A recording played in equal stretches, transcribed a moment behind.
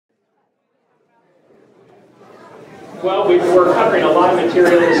Well, we're covering a lot of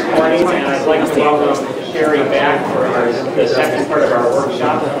material this morning, and I'd like to welcome Sherry back for the second part of our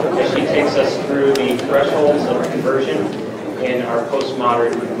workshop as she takes us through the thresholds of conversion in our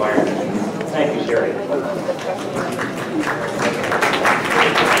postmodern environment. Thank you, Sherry.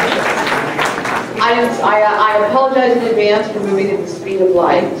 I apologize in advance for moving at the speed of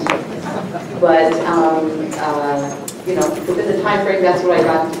light, but you know, within the time frame, that's what I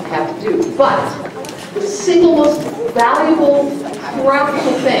have to do. But the single most valuable,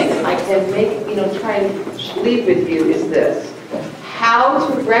 practical thing I can make, try and leave with you is this: how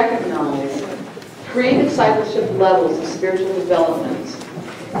to recognize pre-discipleship levels of spiritual development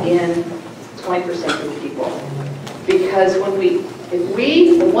in 20% of the people. Because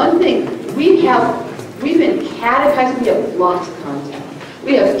the one thing we've been catechized, we have lots of content.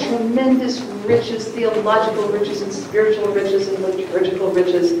 We have tremendous riches, theological riches and spiritual riches and liturgical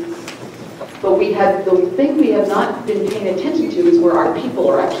riches. But the thing we have not been paying attention to is where our people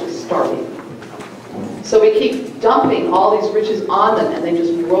are actually starting. So we keep dumping all these riches on them and they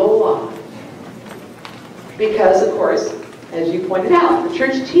just roll off. Because, of course, as you pointed out, the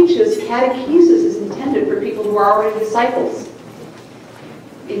church teaches catechesis is intended for people who are already disciples.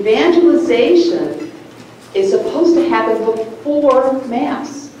 Evangelization is supposed to happen before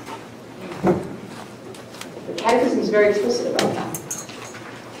Mass. The Catechism is very explicit about that.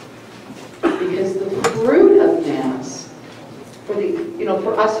 Because the fruit of Mass,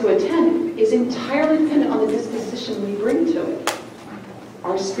 for us who attend, is entirely dependent on the disposition we bring to it.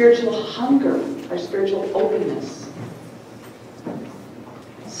 Our spiritual hunger, our spiritual openness.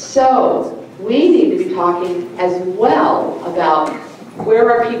 So, we need to be talking as well about where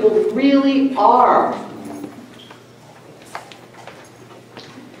our people really are.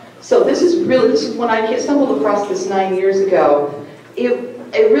 So this is when I stumbled across this 9 years ago.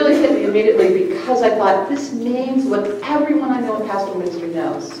 It really hit me immediately because I thought, this names what everyone I know in pastoral ministry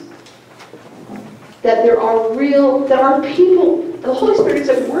knows. That our people, the Holy Spirit is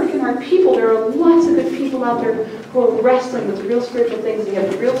at work in our people. There are lots of good people out there who are wrestling with real spiritual things. They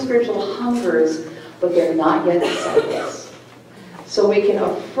have real spiritual hungers, but they're not yet disciples. So we can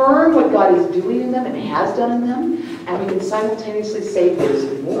affirm what God is doing in them and has done in them, and we can simultaneously say,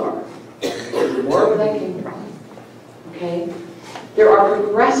 there's more. There's more where that came from. Okay? There are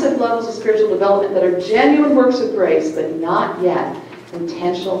progressive levels of spiritual development that are genuine works of grace, but not yet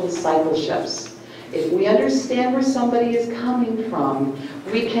intentional discipleships. If we understand where somebody is coming from,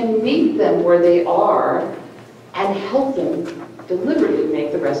 we can meet them where they are and help them deliberately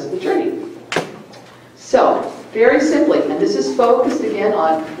make the rest of the journey. So, very simply, and this is focused again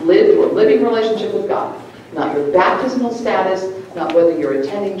on living relationship with God. Not your baptismal status, not whether you're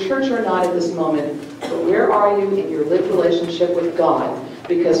attending church or not at this moment, but where are you in your lived relationship with God?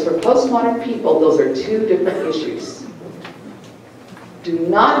 Because for postmodern people, those are two different issues. Do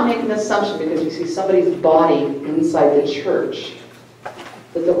not make an assumption because you see somebody's body inside the church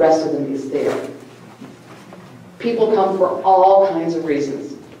that the rest of them is there. People come for all kinds of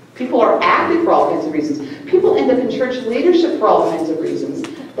reasons. People are active for all kinds of reasons. People end up in church leadership for all kinds of reasons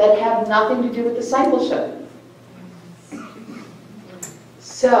that have nothing to do with discipleship.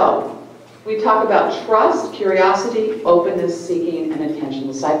 So, we talk about trust, curiosity, openness, seeking, and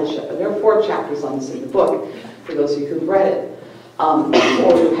intentional discipleship. And there are 4 chapters on this in the book, for those of you who've read it, or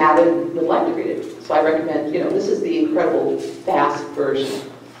who haven't and would like to read it. So I recommend, this is the incredible, fast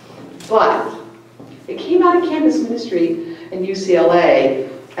version. But it came out of campus ministry in UCLA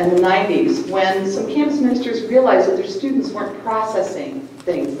in the 90s when some campus ministers realized that their students weren't processing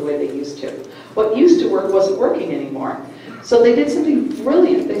things the way they used to. What used to work wasn't working anymore. So they did something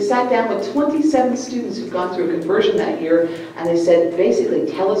brilliant. They sat down with 27 students who'd gone through a conversion that year, and they said, basically,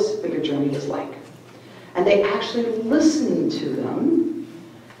 tell us what your journey was like. And they actually listened to them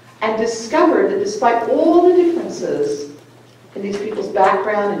and discovered that despite all the differences in these people's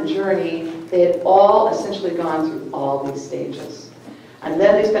background and journey, they had all essentially gone through all these stages. And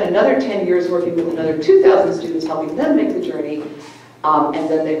then they spent another 10 years working with another 2,000 students, helping them make the journey. And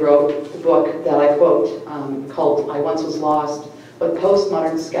then they wrote the book that I quote called I Once Was Lost, What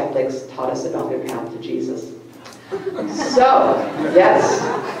Postmodern Skeptics Taught Us About Their Path to Jesus. So, yes.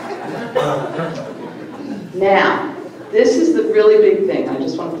 Now, this is the really big thing. I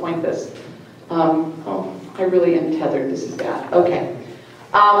just want to point this. I really am tethered. This is bad. Okay.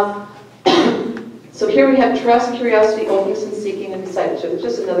 So here we have trust, curiosity, openness, and seeking, and discipleship. It's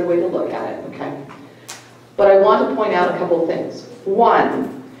just another way to look at it. Okay. But I want to point out a couple of things.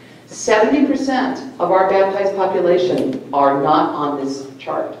 One, 70% of our baptized population are not on this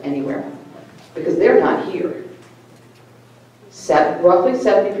chart anywhere because they're not here. Roughly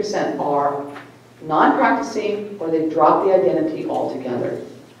 70% are non-practicing, or they've dropped the identity altogether.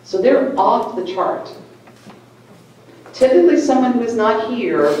 So they're off the chart. Typically, someone who is not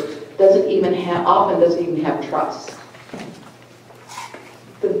here often doesn't even have trust.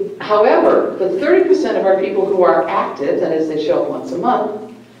 However, the 30% of our people who are active, that is, they show up once a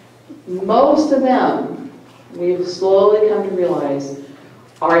month, most of them, we've slowly come to realize,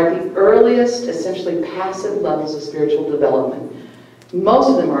 are at the earliest, essentially passive levels of spiritual development. Most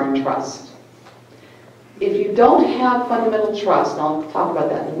of them are in trust. If you don't have fundamental trust, and I'll talk about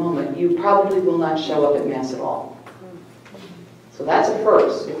that in a moment, you probably will not show up at Mass at all. So that's a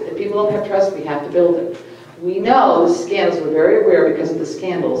first. If people don't have trust, we have to build it. We know the scandals, we're very aware because of the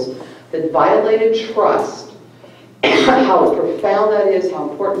scandals, that violated trust, how profound that is, how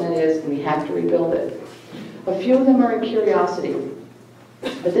important that is, and we have to rebuild it. A few of them are in curiosity,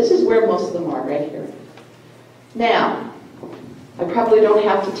 but this is where most of them are, right here. Now, I probably don't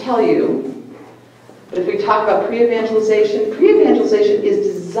have to tell you, but if we talk about pre-evangelization is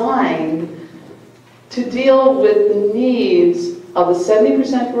designed to deal with the needs of the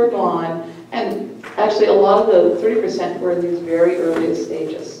 70% who are gone, and actually a lot of the 30% who are in these very earliest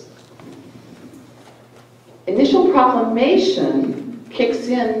stages. Initial proclamation kicks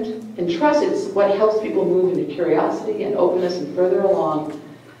in trust. It's what helps people move into curiosity and openness and further along.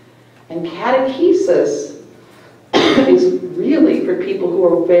 And catechesis is really for people who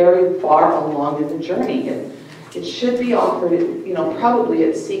are very far along in the journey. It should be offered, probably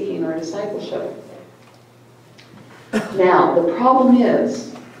at seeking or discipleship. Now, the problem is,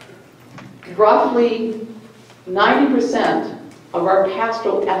 roughly 90% of our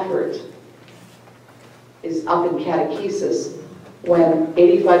pastoral effort is up in catechesis when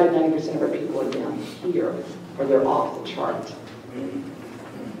 85 to 90% of our people are down here, or they're off the chart.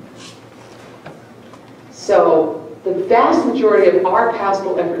 So the vast majority of our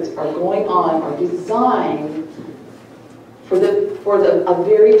pastoral efforts are designed for a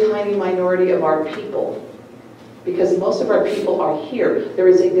very tiny minority of our people. Because most of our people are here. There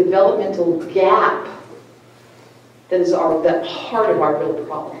is a developmental gap that is the heart of our real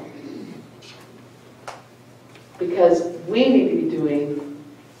problem. Because we need to be doing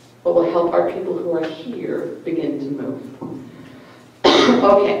what will help our people who are here begin to move.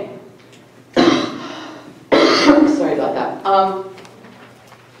 Okay. Sorry about that.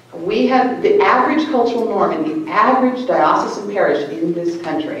 We have the average cultural norm in the average diocesan parish in this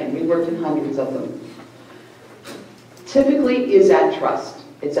country, and we worked in hundreds of them, typically is at trust.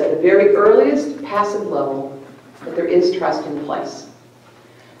 It's at the very earliest passive level that there is trust in place.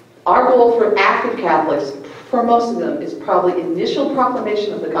 Our goal for active Catholics, for most of them, is probably initial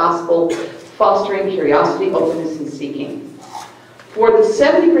proclamation of the gospel, fostering curiosity, openness, and seeking. For the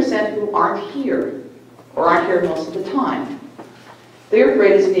 70% who aren't here, or aren't here most of the time, their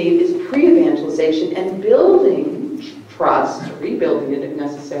greatest need is pre-evangelization and building trust, rebuilding it if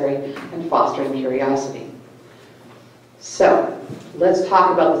necessary, and fostering curiosity. So, let's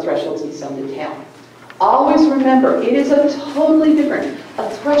talk about the thresholds in some detail. Always remember, it is a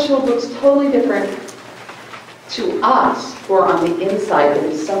threshold looks totally different to us who are on the inside than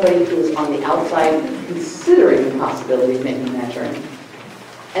to somebody who is on the outside considering the possibility of making that journey.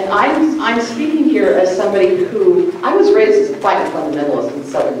 And I'm speaking here as somebody who, I was raised as a quiet fundamentalist in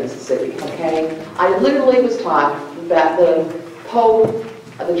southern Mississippi, okay? I literally was taught that the Pope,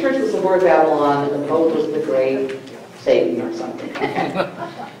 the church was the Lord of Babylon, and the Pope was the great Satan or something.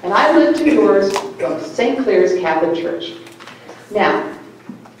 And I lived 2 doors from St. Clair's Catholic Church. Now,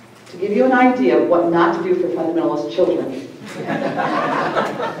 to give you an idea of what not to do for fundamentalist children.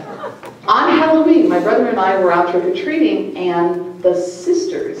 On Halloween, my brother and I were out trick-or-treating, and the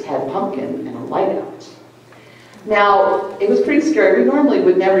sisters had pumpkin and a light out. Now, it was pretty scary. We normally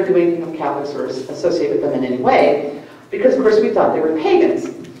would never do anything with Catholics or associate with them in any way, because, of course, we thought they were pagans.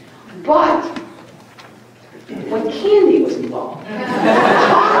 But when candy was involved,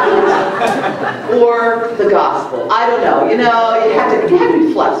 or the gospel, I don't know, you had to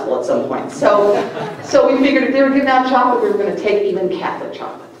be flexible at some point. So we figured if they were giving out chocolate, we were going to take even Catholic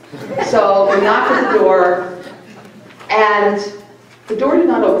chocolate. So we knocked at the door, and the door did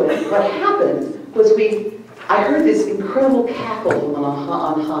not open. What happened was I heard this incredible cackle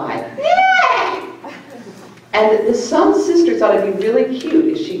on high. And some sister thought it'd be really cute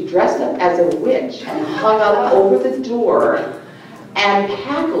if she dressed up as a witch and hung up over the door and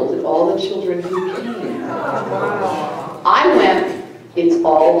cackled at all the children who came. I went, it's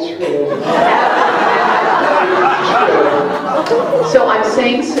all true. So I'm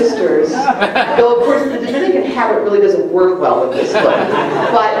saying sisters, though of course the Dominican habit really doesn't work well with this book.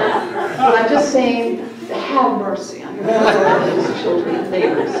 But I'm just saying, have mercy on those children and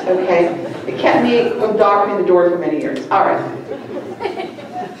neighbors, okay? It kept me from darkening the door for many years. All right.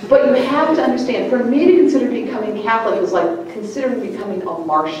 But you have to understand, for me to consider becoming Catholic was like considering becoming a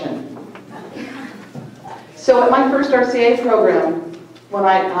Martian. So at my first RCA program, when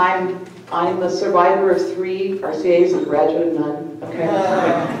I'm the survivor of 3 RCAs and graduate of none,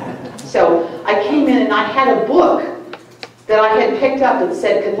 okay? So I came in and I had a book that I had picked up that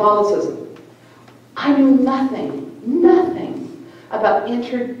said Catholicism. I knew nothing about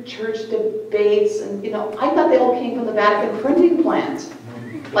inter-church debates, and I thought they all came from the Vatican printing plant,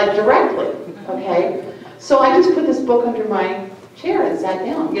 like directly, okay? So I just put this book under my chair and sat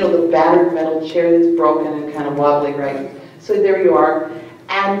down. The battered metal chair that's broken and kind of wobbly, right? So there you are.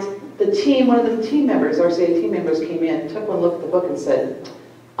 And the team, one of the team members, RCA team members came in, took one look at the book and said,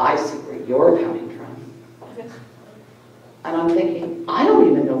 I see where you're coming from. And I'm thinking, I don't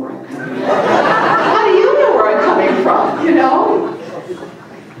even know where I'm coming from. How do you know where I'm coming from,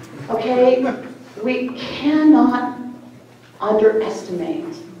 Okay, we cannot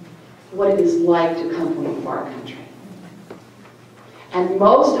underestimate what it is like to come from a far country. And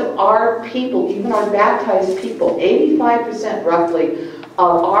most of our people, even our baptized people, 85% roughly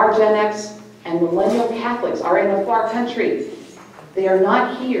of our Gen X and millennial Catholics are in a far country. They are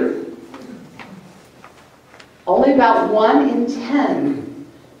not here. Only about 1 in 10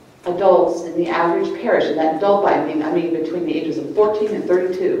 adults in the average parish, and that adult by I mean between the ages of 14 and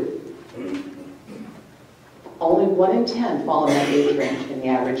 32, only 1 in 10 fall in that age range in the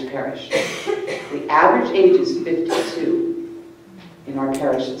average parish. The average age is 52 in our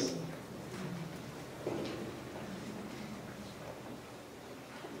parishes.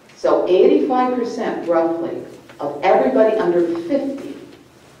 So 85% roughly of everybody under 50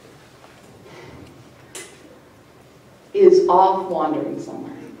 is off wandering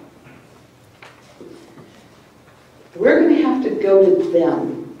somewhere. We're going to have to go to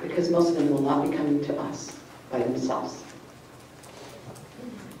them because most of them will not be coming to us by themselves.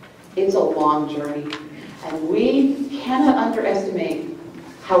 It's a long journey, and we cannot underestimate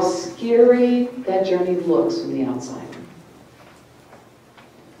how scary that journey looks from the outside.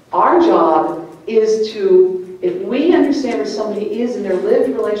 Our job is to, if we understand where somebody is in their lived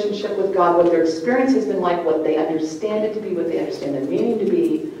relationship with God, what their experience has been like, what they understand it to be, what they understand the meaning to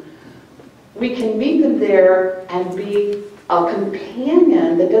be, we can meet them there and be a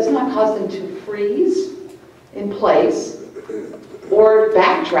companion that does not cause them to freeze in place or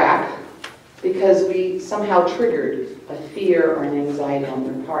backtrack because we somehow triggered a fear or an anxiety on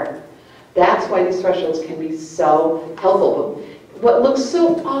their part. That's why these thresholds can be so helpful. What looks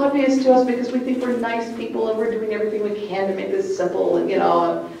so obvious to us because we think we're nice people and we're doing everything we can to make this simple and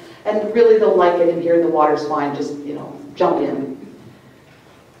and really they'll like it and here the water's fine, just jump in.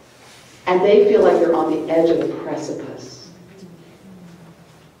 And they feel like they're on the edge of a precipice.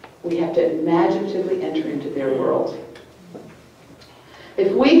 We have to imaginatively enter into their world.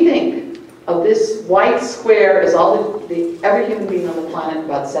 If we think of this white square as every human being on the planet,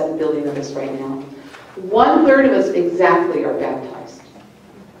 about 7 billion of us right now, 1/3 of us exactly are baptized.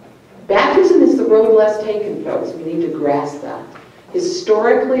 Baptism is the road less taken, folks. We need to grasp that.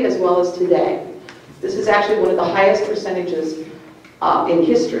 Historically as well as today. This is actually one of the highest percentages in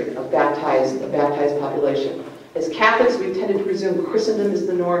history of the baptized population. As Catholics, we've tended to presume Christendom is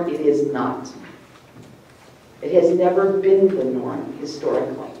the norm. It is not. It has never been the norm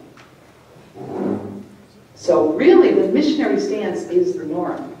historically. So really, the missionary stance is the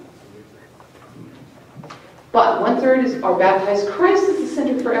norm. But 1/3 are baptized. Christ is the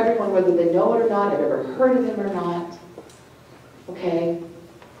center for everyone, whether they know it or not, have ever heard of him or not. Okay?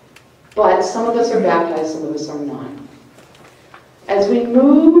 But some of us are baptized, some of us are not. As we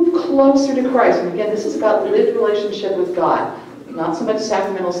move closer to Christ, and again, this is about lived relationship with God, not so much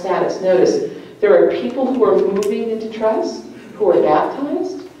sacramental status. Notice, there are people who are moving into trust, who are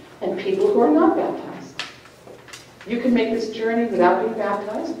baptized, and people who are not baptized. You can make this journey without being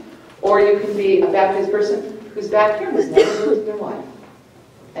baptized, or you can be a baptized person who's back here and has never lived their life,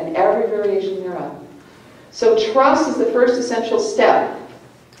 and every variation thereof. So trust is the first essential step.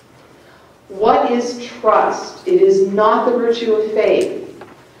 What is trust? It is not the virtue of faith.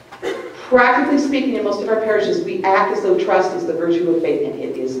 Practically speaking, in most of our parishes, we act as though trust is the virtue of faith, and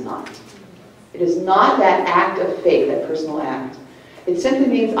it is not. It is not that act of faith, that personal act. It simply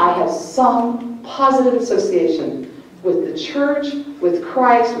means I have some positive association with the church, with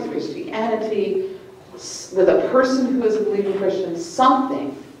Christ, with Christianity, with a person who is a believing Christian,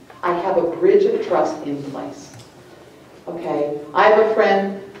 something. I have a bridge of trust in place. Okay? I have a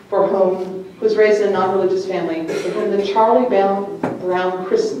friend for whom, who was raised in a non-religious family, for whom the Charlie Brown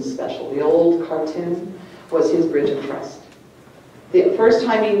Christmas special, the old cartoon, was his bridge of trust. The first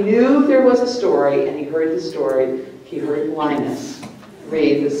time he knew there was a story, and he heard the story, he heard Linus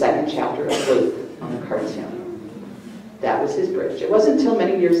read the second chapter of Luke on the cartoon. That was his bridge. It wasn't until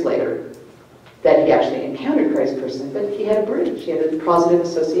many years later that he actually encountered Christ personally, but he had a bridge. He had a positive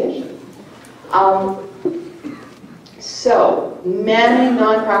association. So, many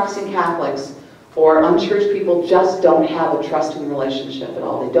non-practicing Catholics or unchurched people just don't have a trusting relationship at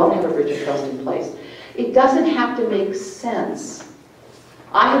all. They don't have a bridge of trust in place. It doesn't have to make sense.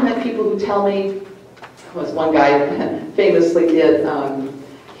 I have met people who tell me, was one guy famously did,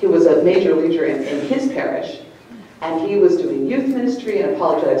 he was a major leader in his parish, and he was doing youth ministry and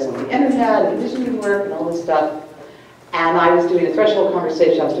apologetics on the internet and missionary work and all this stuff. And I was doing a threshold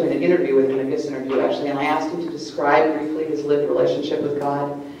conversation, I was doing an interview with him, a guest interview actually, and I asked him to describe briefly his lived relationship with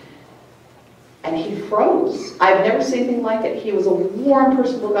God. And he froze. I've never seen anything like it. He was a warm,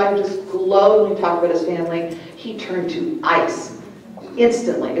 personable guy who just glowed when he talked about his family. He turned to ice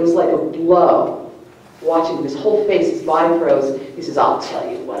instantly. It was like a blow. Watching him, his whole face, his body froze. He says, "I'll tell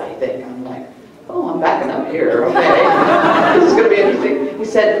you what I think." I'm like, "Oh, I'm backing up here, okay." This is going to be interesting. He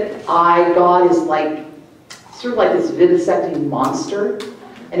said, God is like, sort of like this vivisecting monster.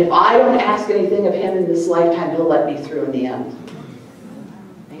 And if I don't ask anything of him in this lifetime, he'll let me through in the end.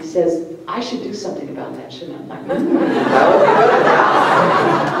 And he says, "I should do something about that, shouldn't I?" I'm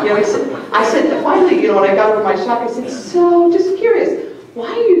like, he said, I said, finally, when I got over my shock, I said, "So, just curious, why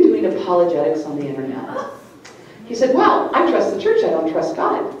are you doing apologetics on the internet?" He said, "Well, I trust the church, I don't trust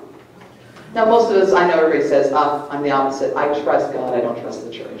God." Now, most of us, I know everybody says, I'm the opposite. I trust God, I don't trust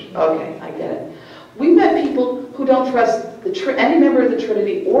the church. Okay, I get it. We've met people who don't trust any member of the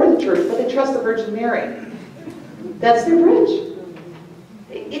Trinity or the church, but they trust the Virgin Mary. That's their bridge.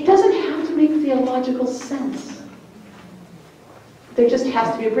 It doesn't have to make theological sense. There just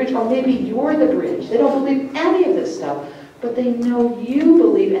has to be a bridge, or maybe you're the bridge. They don't believe any of this stuff, but they know you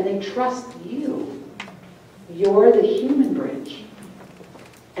believe and they trust you. You're the human bridge.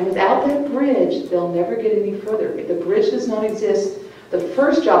 And without that bridge, they'll never get any further. If the bridge does not exist, the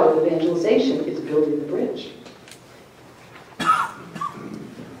first job of evangelization is building the bridge.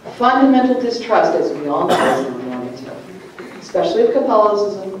 Fundamental distrust, as we all know, is non-normative, especially of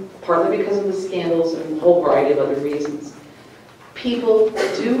Catholicism, partly because of the scandals and a whole variety of other reasons. People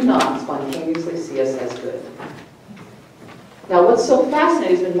do not spontaneously see us as good. Now, what's so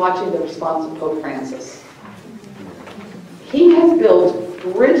fascinating has been watching the response of Pope Francis. He has built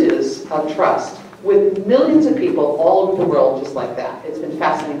bridges of trust with millions of people all over the world just like that. It's been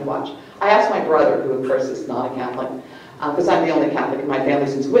fascinating to watch. I asked my brother, who of course is not a Catholic, because I'm the only Catholic in my family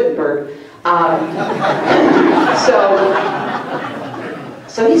since Wittenberg.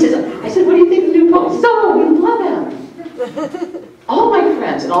 So he says, I said, "What do you think of the new Pope?" He says, "Oh, we love him." All my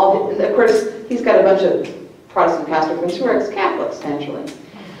friends, and of course, he's got a bunch of Protestant pastor friends who are ex-Catholics, naturally.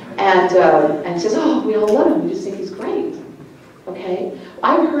 And he says, "Oh, we all love him. We just think he's great." Okay?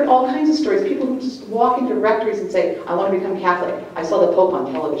 I've heard all kinds of stories. People who just walk into rectories and say, "I want to become Catholic. I saw the Pope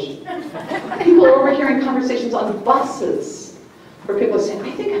on television." People are overhearing conversations on buses where people are saying,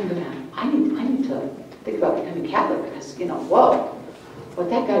 I need to think about becoming Catholic because, whoa, what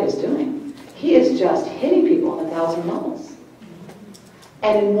that guy is doing. He is just hitting people on 1,000 levels.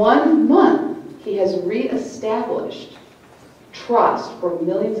 And in 1 month, he has reestablished trust for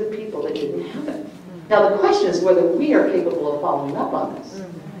millions of people that didn't have it. Now the question is whether we are capable of following up on this,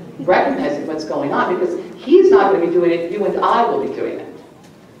 recognizing what's going on, because he's not going to be doing it, you and I will be doing it.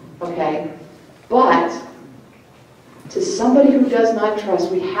 Okay? But to somebody who does not trust,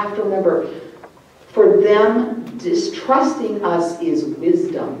 we have to remember, for them, distrusting us is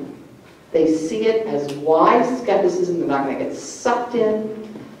wisdom. They see it as wise skepticism. They're not going to get sucked in.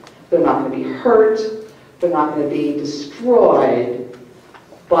 They're not going to be hurt. They're not going to be destroyed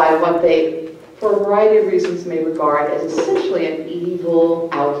by what they, for a variety of reasons, may regard as essentially an evil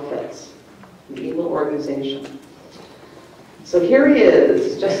outfit, an evil organization. So here he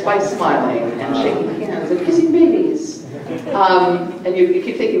is, just by smiling and shaking hands and kissing babies. And you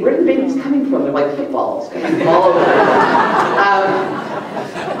keep thinking, where are the babies coming from? They're like footballs coming from all over.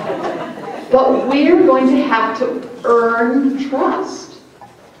 But we're going to have to earn trust.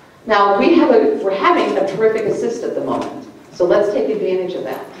 Now, we're having a terrific assist at the moment, so let's take advantage of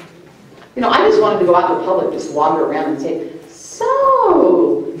that. I just wanted to go out in the public, just wander around and say,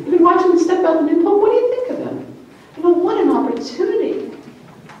 "So, you've been watching the stuff about the new Pope, what do you think of him?" What an opportunity,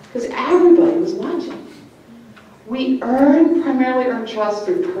 because everybody was watching. We primarily earn trust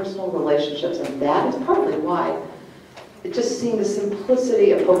through personal relationships, and that is partly why it just seemed the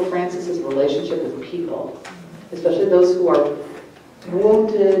simplicity of Pope Francis's relationship with people, especially those who are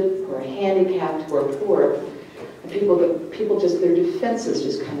wounded, who are handicapped, who are poor. people just, their defenses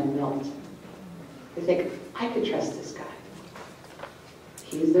just kind of melt. They think, I could trust this guy.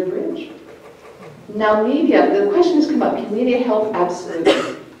 He's their bridge. Now media, the question has come up, can media help?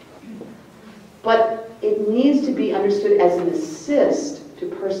 Absolutely. But it needs to be understood as an assist to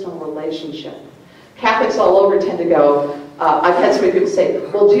personal relationship. Catholics all over tend to go, I've had so many people say,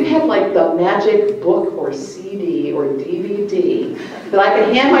 well, do you have like the magic book or CD or DVD that I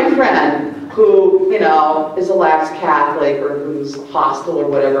can hand my friend who, you know, is a lax Catholic or who's hostile or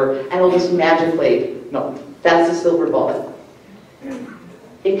whatever, and it'll just magically, no, that's the silver bullet.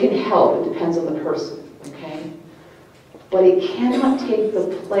 It can help, it depends on the person, okay? But it cannot take the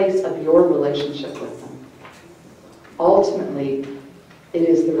place of your relationship with them. Ultimately, it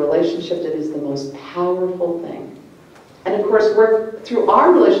is the relationship that is the most powerful thing. And of course, through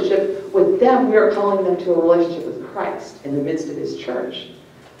our relationship with them, we are calling them to a relationship with Christ in the midst of His church.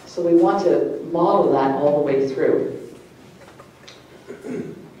 So we want to model that all the way through.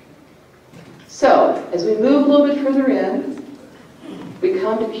 So, as we move a little bit further in, we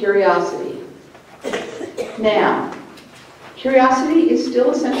come to curiosity. Now, curiosity is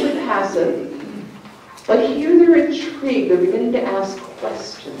still essentially passive, but here they're intrigued. They're beginning to ask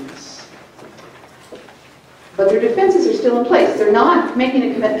questions. But their defenses are still in place. They're not making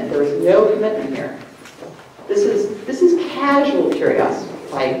a commitment. There is no commitment here. This is casual curiosity.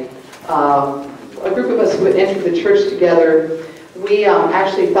 Like a group of us who had entered the church together, we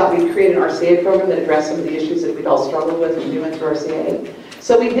actually thought we'd create an RCA program that addressed some of the issues that we'd all struggled with when we went through RCA.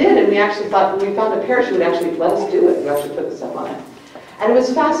 So we did, and we actually thought when we found a parish who would actually let us do it. We actually put this up on it. And it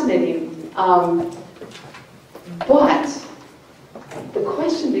was fascinating. But the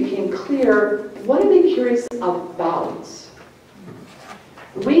question became clear, what are they curious about?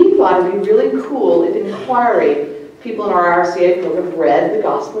 We thought it would be really cool if in inquiry, people in our RCA program read the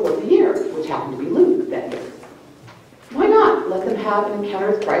Gospel of the Year, which happened to be Luke that year. Why not? Let them have an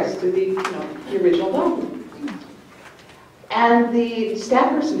encounter with Christ through the original document. And the staff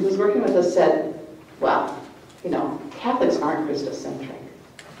person who was working with us said, well, Catholics aren't Christocentric.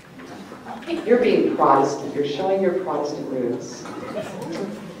 You're being Protestant. You're showing your Protestant roots.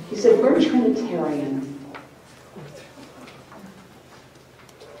 He said, we're Trinitarian.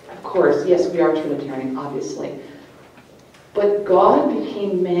 Of course, yes, we are Trinitarian, obviously. But God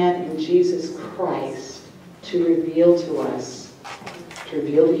became man in Jesus Christ to reveal to us, to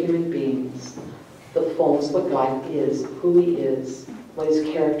reveal to human beings, the fullness of what God is, who He is, what His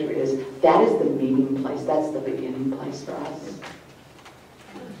character is. That is the meeting place. That's the beginning place for us.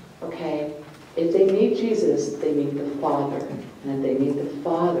 Okay? If they meet Jesus, they meet the Father. And if they meet the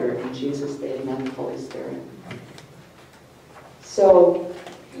Father and Jesus, they meet the Holy Spirit. So,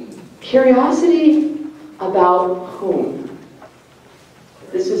 curiosity about whom?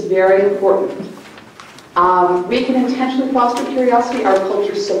 This is very important. We can intentionally foster curiosity. Our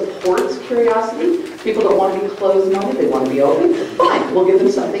culture supports curiosity. People don't want to be closed-minded. They want to be open. Fine, we'll give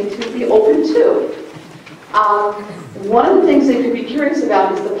them something to be open to. One of the things they could be curious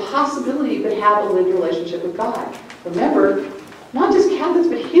about is the possibility you could have a lived relationship with God. Remember, not just Catholics,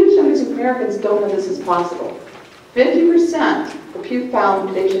 but huge numbers of Americans don't know this is possible. 50%, the Pew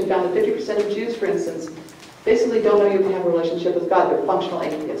Foundation found that 50% of Jews, for instance, basically don't know you can have a relationship with God. They're functional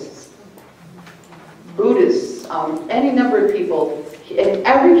atheists. Buddhists, any number of people, in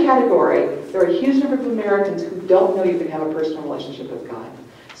every category, there are a huge number of Americans who don't know you can have a personal relationship with God.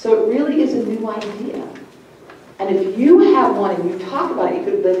 So it really is a new idea. And if you have one and you talk about it, you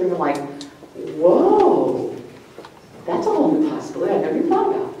could live and be like, whoa, that's a whole new possibility I never even thought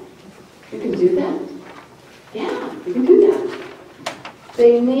about. You can do that? Yeah, you can do that.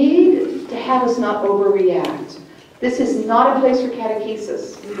 They need to have us not overreact. This is not a place for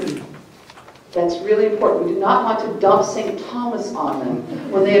catechesis. That's really important. We do not want to dump St. Thomas on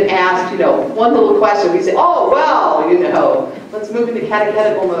them when they have asked, one little question. We say, oh, well, let's move into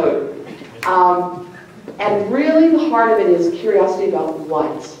catechetical mode. And really the heart of it is curiosity about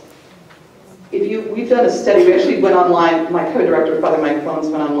what? We've done a study, we actually went online, my co-director, Father Mike Clones,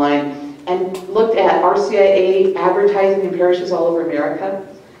 went online and looked at RCIA advertising in parishes all over America.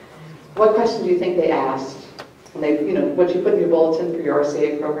 What question do you think they asked? When they, what you put in your bulletin for your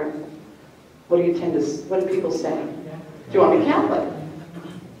RCIA program? What do people say? Do you want to be Catholic?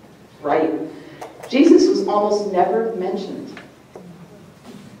 Right. Jesus was almost never mentioned.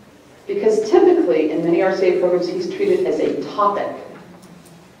 Because typically, in many RCA programs, he's treated as a topic.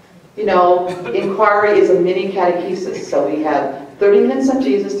 Inquiry is a mini catechesis. So we have 30 minutes on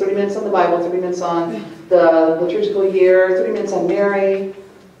Jesus, 30 minutes on the Bible, 30 minutes on the liturgical year, 30 minutes on Mary.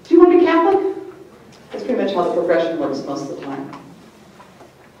 Do you want to be Catholic? That's pretty much how the progression works most of the time.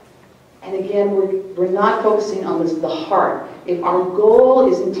 And again, we're not focusing on the heart. If our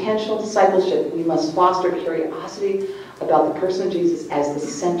goal is intentional discipleship, we must foster curiosity about the person of Jesus as the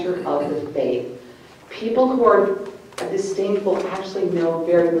center of the faith. People who are disdainful actually know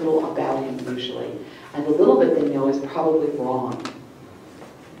very little about him usually. And the little bit they know is probably wrong.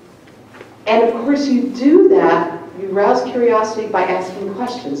 And of course you do that, you rouse curiosity by asking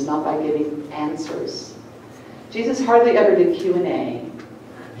questions, not by giving answers. Jesus hardly ever did Q&A.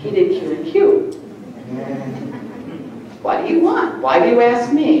 He did Q&Q. What do you want? Why do you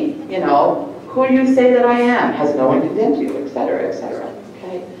ask me? You know, who do you say that I am? Has no one condemned you? Etc., etc.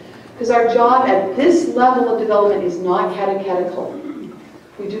 Okay? Because our job at this level of development is not catechetical.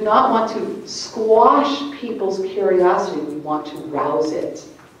 We do not want to squash people's curiosity. We want to rouse it.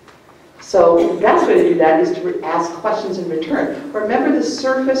 So the best way to do that is to ask questions in return. Remember, the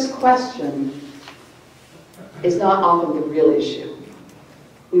surface question is not often the real issue.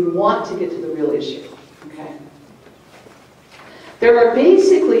 We want to get to the real issue. Okay? There are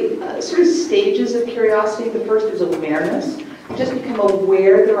basically sort of stages of curiosity. The first is awareness. You just become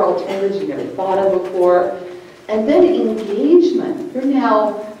aware there are alternatives you never thought of before. And then engagement. You're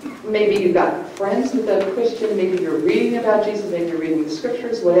now, maybe you've got friends with a Christian, maybe you're reading about Jesus, maybe you're reading the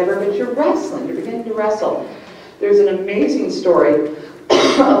scriptures, whatever, but you're wrestling, you're beginning to wrestle. There's an amazing story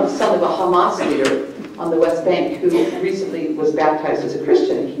of son of a Hamas leader on the West Bank who recently was baptized as a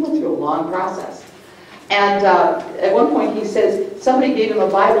Christian, and he went through a long process. And at one point he says somebody gave him a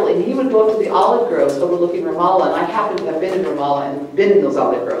Bible and he would go up to the olive groves overlooking Ramallah, and I happen to have been in Ramallah and been in those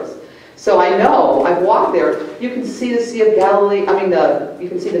olive groves. So I know, I've walked there. You can see the Sea of Galilee, you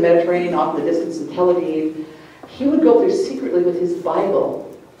can see the Mediterranean off in the distance in Tel Aviv. He would go there secretly with his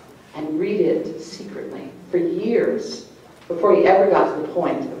Bible and read it secretly for years before he ever got to the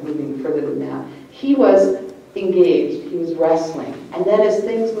point of moving further than that. He was engaged, he was wrestling. And then as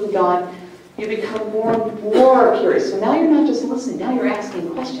things moved on, you become more and more curious. So now you're not just listening, now you're asking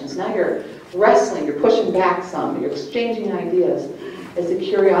questions. Now you're wrestling, you're pushing back some, you're exchanging ideas as the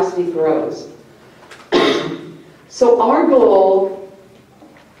curiosity grows. So our goal,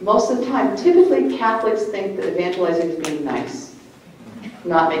 most of the time, typically Catholics think that evangelizing is being nice,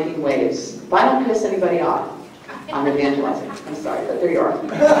 not making waves. If I don't piss anybody off, I'm evangelizing. I'm sorry, but there you are.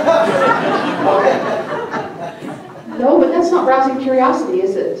 Okay. No, but that's not rousing curiosity,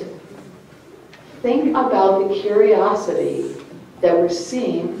 is it? Think about the curiosity that we're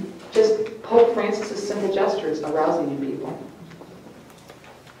seeing, just Pope Francis's simple gestures arousing in people.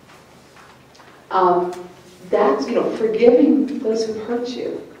 That's, forgiving those who hurt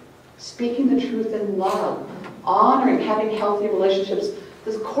you, speaking the truth in love, honoring, having healthy relationships.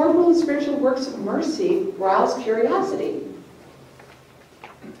 The corporal and spiritual works of mercy rouse curiosity.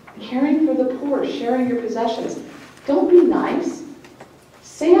 Caring for the poor, sharing your possessions. Don't be nice.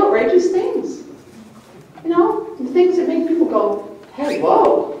 Say outrageous things. Things that make people go, hey,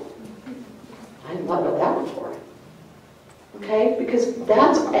 whoa. I hadn't thought about that before. Okay? Because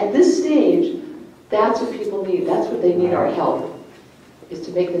that's, at this stage, that's what people need. That's what they need our help, is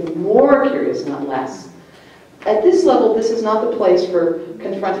to make them more curious, not less. At this level, this is not the place for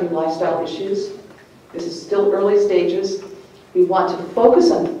confronting lifestyle issues. This is still early stages. We want to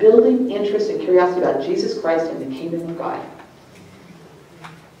focus on building interest and curiosity about Jesus Christ and the kingdom of God.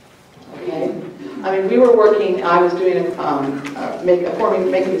 Okay? we were working, I was doing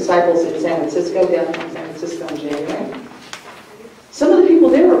making disciples in San Francisco, downtown San Francisco in January. Some of the people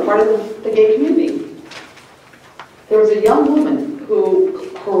there were part of the gay community. There was a young woman who,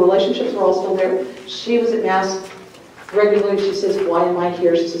 her relationships were all still there. She was at Mass regularly. She says, why am I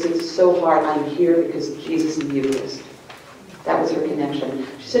here? She says, it's so hard. I'm here because Jesus is the Eucharist. That was her connection.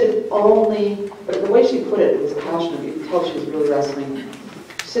 She said, if only, but the way she put it was passionate. You could tell she was really wrestling.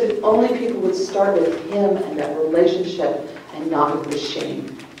 She said, if only people would start with him and that relationship and not with the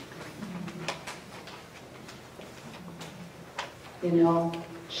shame. You know,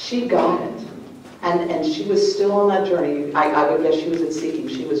 she got it. And she was still on that journey. I would guess she was at seeking.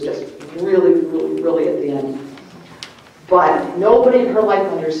 She was just really, really, really at the end. But nobody in her life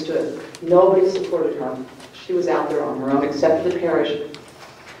understood. Nobody supported her. She was out there on her own, except the parish.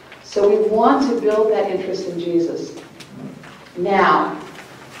 So we want to build that interest in Jesus. Now,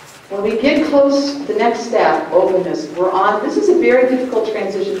 when we get close to the next step, openness, this is a very difficult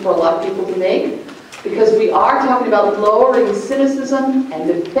transition for a lot of people to make, because we are talking about lowering cynicism and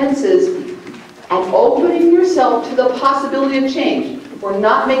defenses and opening yourself to the possibility of change. We're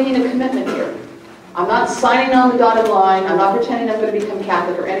not making a commitment here. I'm not signing on the dotted line. I'm not pretending I'm going to become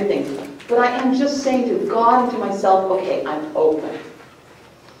Catholic or anything. But I am just saying to God and to myself, okay, I'm open.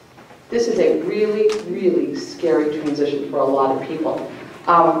 This is a really, really scary transition for a lot of people.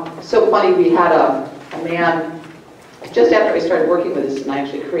 So funny, we had a man, just after I started working with this, and I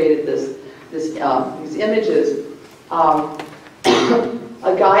actually created these images,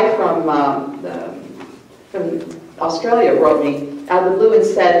 a guy from Australia wrote me out of the blue and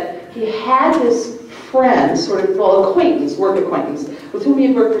said he had this friend, sort of, well, acquaintance, work acquaintance, with whom he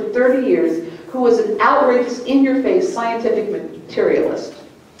had worked for 30 years, who was an outrageous, in-your-face scientific materialist.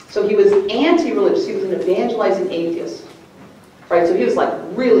 So he was anti-religious, he was an evangelizing atheist. Right, so he was like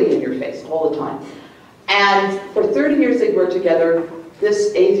really in your face all the time. And for 30 years they worked together.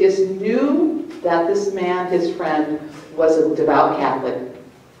 This atheist knew that this man, his friend, was a devout Catholic.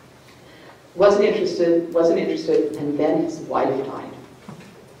 Wasn't interested, and then his wife died.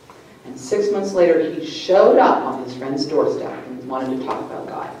 And 6 months later he showed up on his friend's doorstep and wanted to talk about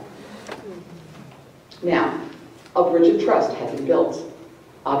God. Now, a bridge of trust had been built.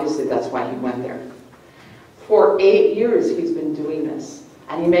 Obviously that's why he went there. For 8 years he's been doing this,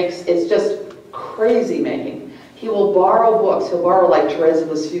 and it's just crazy making. He will borrow books. He'll borrow like Therese of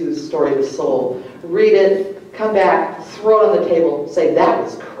Lisieux's Story of the Soul, read it, come back, throw it on the table, say that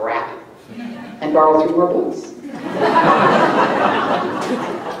was crap, and borrow 3 more books.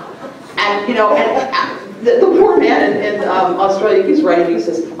 And the poor man in Australia keeps writing. He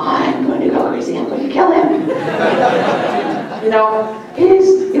says, "I'm going to go crazy. I'm going to kill him."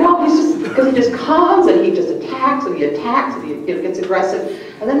 He's just, because he just comes and he just attacks and he gets aggressive.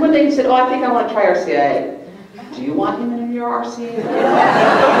 And then one day he said, "Oh, I think I want to try RCIA." Do you want him in your RCIA? I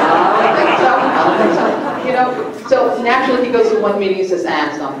don't think so. So naturally he goes to one meeting, he says,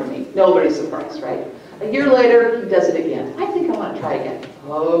 it's not for me. Nobody's surprised, right? A year later, he does it again. I think I want to try again.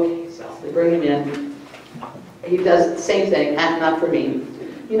 Okay, so they bring him in. He does the same thing, not for me.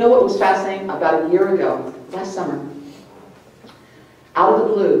 You know what was fascinating? About a year ago, last summer, out of the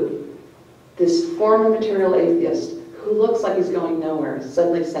blue, this former material atheist who looks like he's going nowhere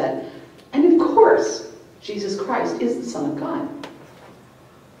suddenly said, and of course, Jesus Christ is the Son of God.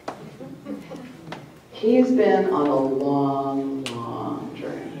 He's been on a long, long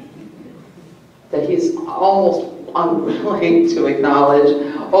journey that he's almost unwilling to acknowledge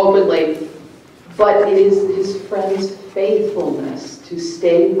openly, but it is his friend's faithfulness to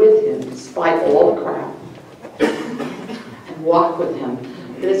stay with him despite all the crap and walk with him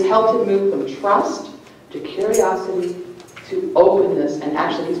that has helped him move from trust to curiosity to openness, and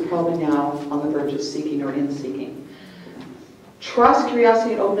actually he's probably now on the verge of seeking or in seeking. Trust,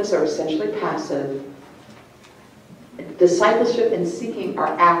 curiosity, and openness are essentially passive. Discipleship and seeking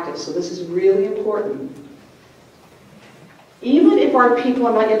are active, so this is really important. Even if our people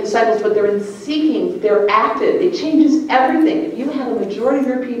are not yet disciples, but they're in seeking, they're active. It changes everything. If you have a majority of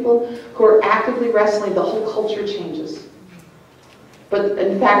your people who are actively wrestling, the whole culture changes. But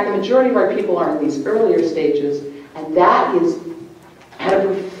in fact, the majority of our people are in these earlier stages, and that had a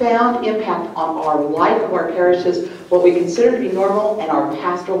profound impact on our life of our parishes, what we consider to be normal, and our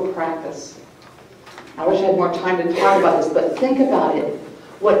pastoral practice. I wish I had more time to talk about this, but think about it.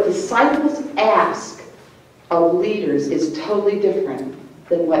 What disciples ask of leaders is totally different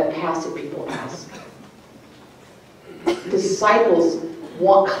than what passive people ask. Disciples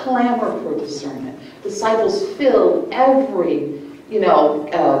clamor for discernment. Disciples fill every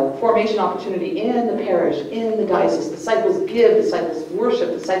formation opportunity in the parish, in the diocese. Disciples give, disciples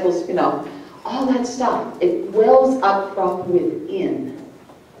worship, disciples, all that stuff. It wells up from within.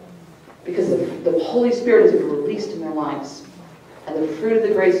 Because the Holy Spirit has been released in their lives. And the fruit of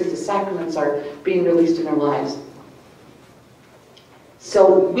the graces, the sacraments, are being released in their lives.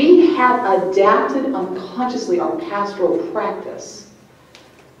 So we have adapted unconsciously our pastoral practice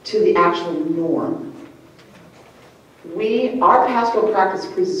to the actual norm. Our pastoral practice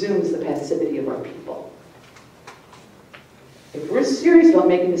presumes the passivity of our people. If we're serious about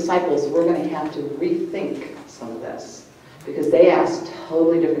making disciples, we're going to have to rethink some of this, because they ask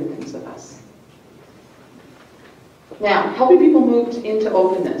totally different things of us. Now, helping people move into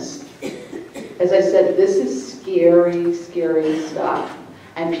openness. As I said, this is scary, scary stuff.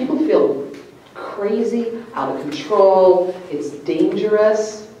 And people feel crazy, out of control, it's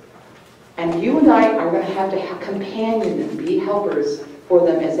dangerous. And you and I are going to have companion and be helpers for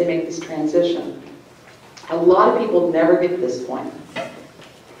them as they make this transition. A lot of people never get to this point.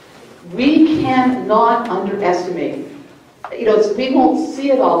 We cannot underestimate. We won't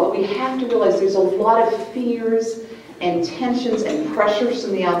see it all, but we have to realize there's a lot of fears and tensions and pressures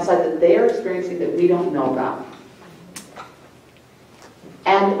from the outside that they are experiencing that we don't know about.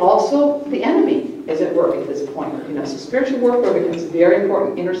 And also, the enemy is at work at this point. So spiritual warfare becomes very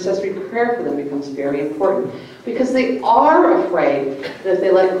important. Intercessory prayer for them becomes very important, because they are afraid that if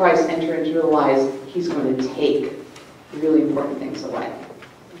they let Christ enter into their lives, he's going to take really important things away.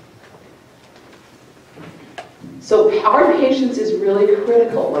 So our patience is really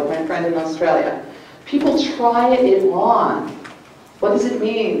critical, like my friend in Australia. People try it on. What does it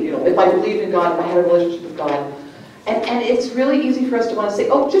mean, if I believed in God, if I had a relationship with God? And it's really easy for us to want to say,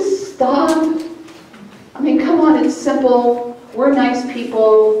 oh, just stop. I mean, come on, it's simple. We're nice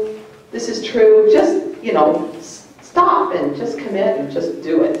people. This is true. Just, stop and just commit and just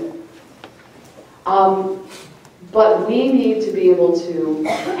do it. But we need to be able to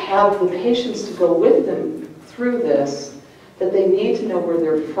have the patience to go with them through this, that they need to know we're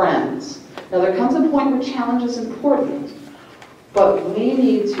their friends. Now, there comes a point where challenge is important, but they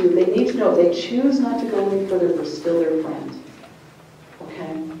need to know if they choose not to go any further, we're still their friend.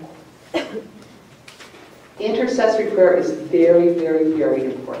 Okay? Intercessory prayer is very, very, very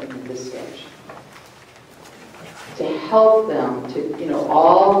important at this stage. To help them to,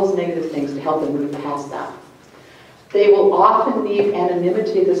 all those negative things, to help them move past that. They will often need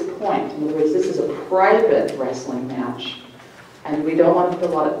anonymity at this point. In other words, this is a private wrestling match, and we don't want to put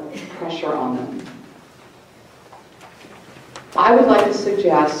a lot of pressure on them. I would like to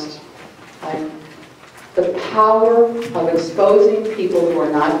suggest the power of exposing people who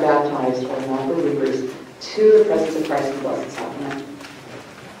are not baptized or not believers to the presence of Christ in the Blessed Sacrament.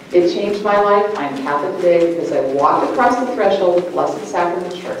 It changed my life. I'm Catholic today because I walked across the threshold of Blessed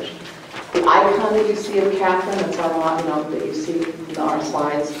Sacrament Church. The icon that you see of Catherine, that's our motto that you see in our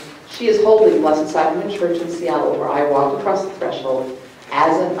slides, she is holding Blessed Sacrament Church in Seattle, where I walked across the threshold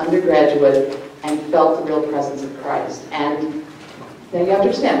as an undergraduate and felt the real presence of Christ. And now you have to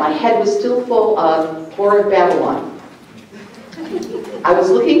understand, my head was still full of Whore of Babylon. I was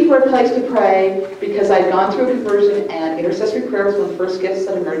looking for a place to pray because I'd gone through a conversion, and intercessory prayer was one of the first gifts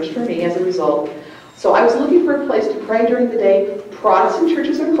that emerged for me as a result. So I was looking for a place to pray during the day. Protestant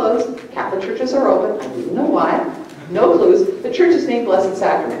churches are closed. Catholic churches are open. I didn't know why. No clues. The church is named Blessed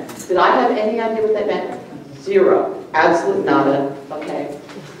Sacrament. Did I have any idea what that meant? Zero. Absolute nada. Okay.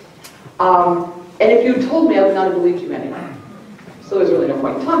 And if you told me, I would not have believed you anyway. So there's really no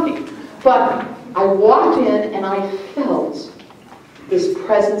point in talking. But I walked in and I felt this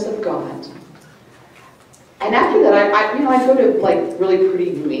presence of God. And after that, I go to like really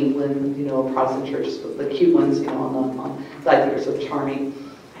pretty New England, Protestant churches, the cute ones, that I think are so charming.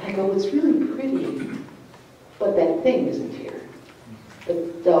 And I go, it's really pretty, but that thing isn't here.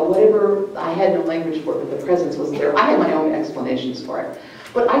 Whatever, I had no language for it, but the presence wasn't there. I had my own explanations for it.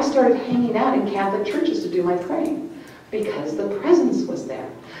 But I started hanging out in Catholic churches to do my praying because the presence was there.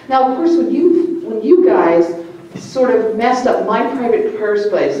 Now, of course, when you guys sort of messed up my private prayer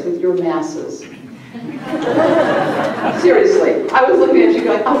space with your masses, seriously, I was looking at you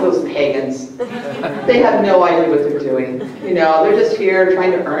going, oh, those pagans. They have no idea what they're doing. They're just here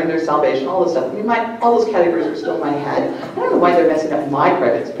trying to earn their salvation, all this stuff. All those categories are still in my head. I don't know why they're messing up my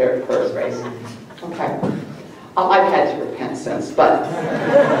private prayer space. Okay. I've had to repent since, but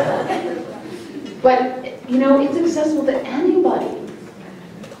it's accessible to anybody.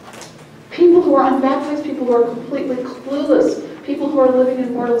 People who are unbaptized, people who are completely clueless, people who are living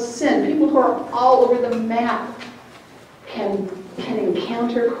in mortal sin, people who are all over the map can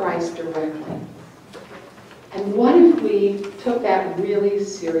encounter Christ directly. And what if we took that really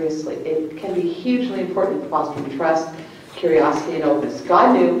seriously? It can be hugely important in fostering trust, curiosity, and openness.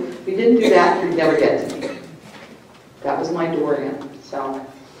 God knew if we didn't do that, He'd never get to me. That was my door in. So,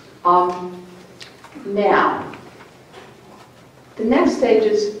 now, the next stage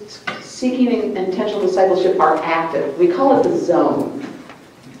is seeking and intentional discipleship are active. We call it the zone.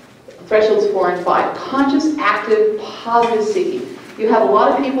 Thresholds 4 and 5. Conscious, active, positive seeking. You have a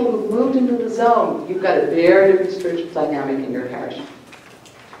lot of people who've moved into the zone. You've got a very different spiritual dynamic in your parish.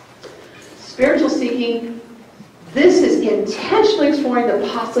 Spiritual seeking, this is intentionally exploring the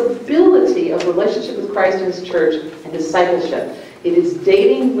possibility of relationship with Christ and His church and discipleship. It is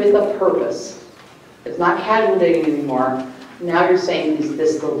dating with a purpose. It's not casual dating anymore. Now you're saying, is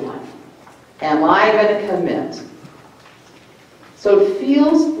this the one? Am I going to commit? So it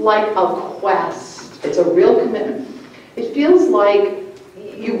feels like a quest. It's a real commitment. It feels like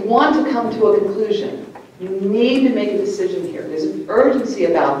you want to come to a conclusion. You need to make a decision here. There's an urgency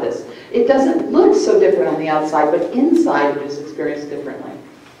about this. It doesn't look so different on the outside, but inside it is experienced differently.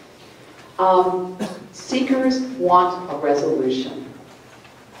 Seekers want a resolution.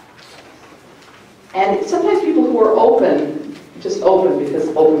 And sometimes people who are open, just open because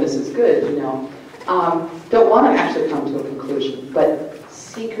openness is good, don't want to actually come to a conclusion. But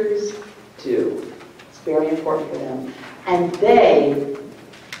seekers do. It's very important for them. And they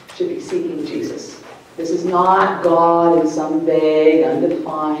should be seeking Jesus. This is not God in some vague,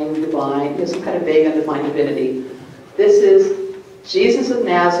 undefined, divine, some kind of vague, undefined divinity. This is Jesus of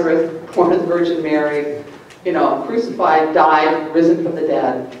Nazareth, born of the Virgin Mary, crucified, died, risen from the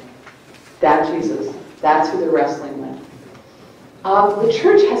dead. That Jesus. That's who they're wrestling with. The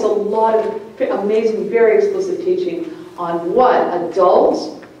church has a lot of amazing, very explicit teaching on what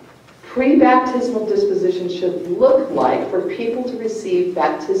adult pre-baptismal disposition should look like for people to receive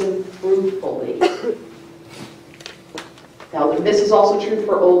baptism fruitfully. Now, this is also true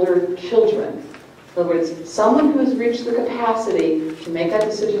for older children. In other words, someone who has reached the capacity to make that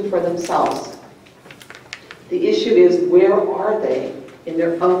decision for themselves. The issue is, where are they in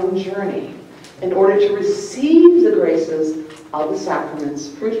their own journey in order to receive the graces of the sacraments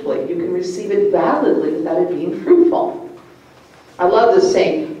fruitfully? You can receive it validly without it being fruitful. I love this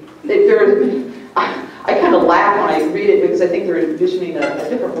saying. I kind of laugh when I read it because I think they're envisioning a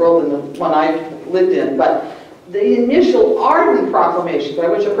different world than the one I've lived in. But the initial ardent proclamation by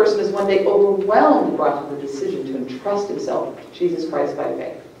which a person is one day overwhelmed brought to the decision to entrust himself to Jesus Christ by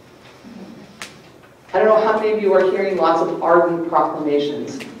faith. I don't know how many of you are hearing lots of ardent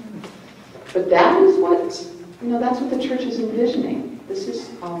proclamations, but that is what, that's what the church is envisioning. This is,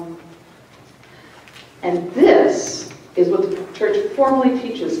 and this is what the church formally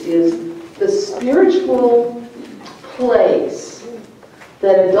teaches is the spiritual place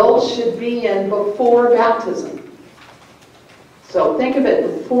that adults should be in before baptism. So think of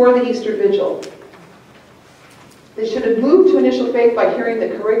it before the Easter Vigil. They should have moved to initial faith by hearing the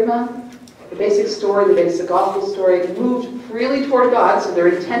kerygma, the basic story, the basic gospel story, moved freely toward God, so they're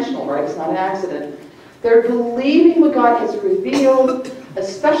intentional, right? It's not an accident. They're believing what God has revealed,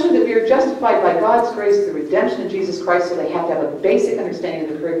 especially that we are justified by God's grace through redemption in Jesus Christ, so they have to have a basic understanding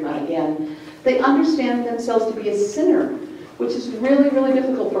of the kerygma again. They understand themselves to be a sinner, which is really, really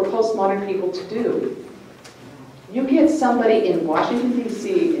difficult for postmodern people to do. You get somebody in Washington,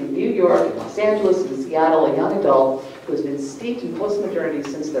 D.C., in New York, in Los Angeles, in Seattle, a young adult who has been steeped in postmodernity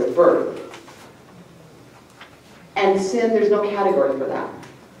since their birth. And sin, there's no category for that.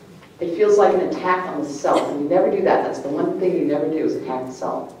 It feels like an attack on the self, and you never do that. That's the one thing you never do is attack the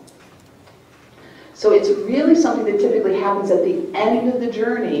self. So it's really something that typically happens at the end of the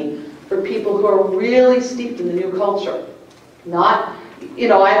journey for people who are really steeped in the new culture. Not,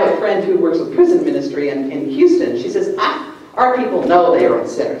 I have a friend who works with prison ministry in Houston. She says, our people know they are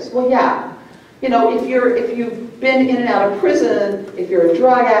sinners. Well, yeah. If you've been in and out of prison, if you're a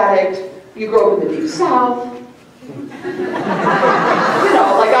drug addict, you grow up in the Deep South,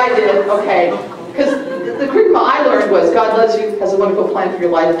 like I did, okay. Because the kerygma I learned was God loves you, has a wonderful plan for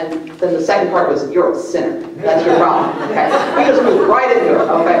your life, and then the second part was you're a sinner. That's your problem, okay. We just moved right into it,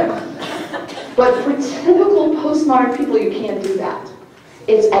 okay. But for typical postmodern people, you can't do that.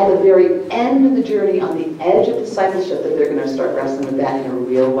 It's at the very end of the journey, on the edge of discipleship, that they're going to start wrestling with that in a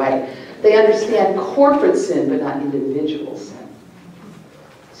real way. They understand corporate sin, but not individual sin.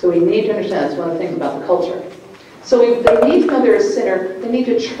 So we need to understand, that's one of the things about the culture. So they need to know they're a sinner, they need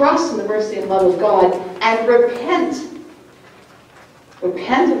to trust in the mercy and love of God, and repent.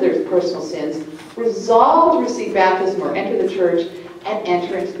 Repent of their personal sins, resolve to receive baptism or enter the church, and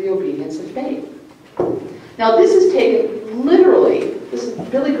enter into the obedience of faith. Now this is taken literally.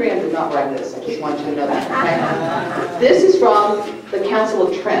 Billy Graham did not write this. I just want you to know that. Okay? This is from the Council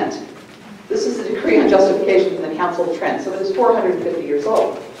of Trent. This is the decree on justification from the Council of Trent. So it is 450 years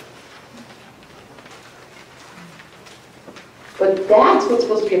old. But that's what's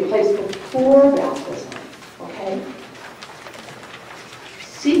supposed to be in place before baptism. Okay?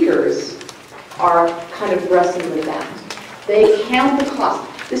 Seekers are kind of wrestling with that. They count the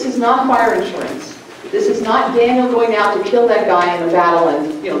cost. This is not fire insurance. This is not Daniel going out to kill that guy in a battle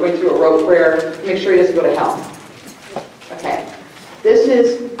and going through a rope prayer to make sure he doesn't go to hell. Okay. This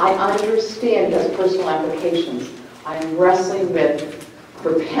is, I understand it has personal applications. I'm wrestling with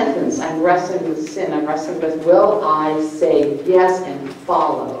repentance. I'm wrestling with sin. I'm wrestling with, will I say yes and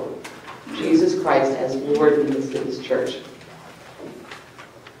follow Jesus Christ as Lord in the midst of His church?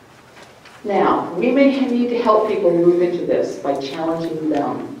 Now, we may need to help people move into this by challenging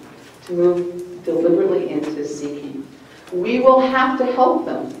them to move deliberately into seeking. We will have to help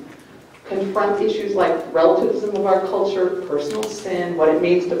them confront issues like relativism of our culture, personal sin, what it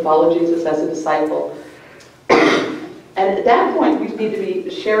means to follow Jesus as a disciple. And at that point, we need to be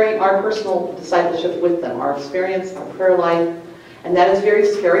sharing our personal discipleship with them, our experience, our prayer life. And that is very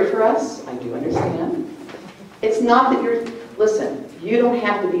scary for us. I do understand. It's not that listen, you don't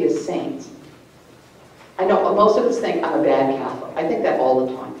have to be a saint. I know most of us think I'm a bad Catholic. I think that all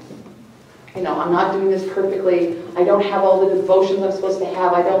the time. I'm not doing this perfectly. I don't have all the devotions I'm supposed to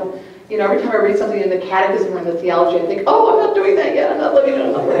have. I don't, every time I read something in the catechism or in the theology, I think, oh, I'm not doing that yet. I'm not living it.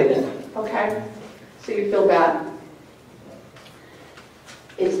 I'm not living it. Okay? So you feel bad.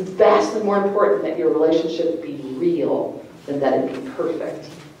 It's vastly more important that your relationship be real than that it be perfect.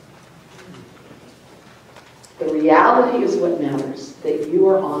 The reality is what matters, that you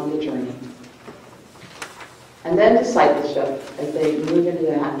are on the journey. And then discipleship, as they move into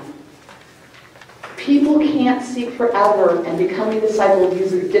that. People can't seek forever, and becoming a disciple,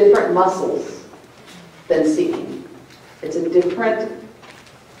 these are different muscles than seeking. It's a different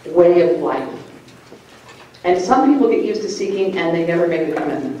way of life. And some people get used to seeking and they never make a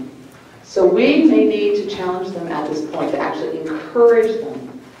commitment. So we may need to challenge them at this point, to actually encourage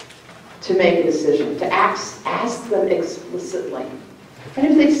them to make a decision, to ask them explicitly. And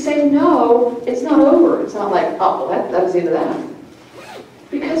if they say no, it's not over. It's not like, oh, well, that was the end of that.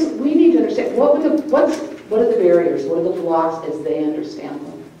 Because we need to understand, what are the barriers, what are the blocks as they understand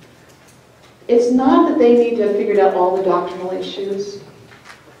them? It's not that they need to have figured out all the doctrinal issues,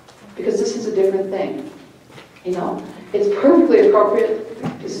 because this is a different thing. You know, it's perfectly appropriate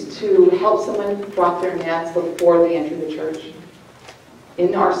just to help someone drop their nets before they enter the church. In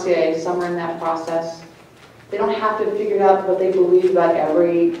RCA, somewhere in that process. They don't have to figure out what they believe about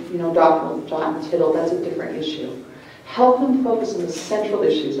every, doctrinal jot and tittle. That's a different issue. Help them focus on the central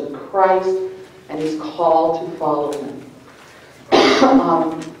issues of Christ and His call to follow Him.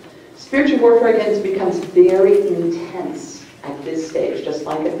 Spiritual warfare, again, becomes very intense at this stage, just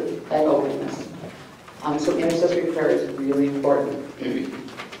like at openness. So intercessory prayer is really important.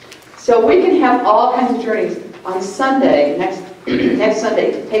 So we can have all kinds of journeys. On Sunday, next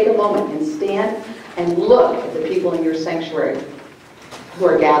Sunday, take a moment and stand and look at the people in your sanctuary who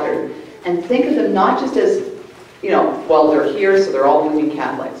are gathered. And think of them not just as, they're here, so they're all moving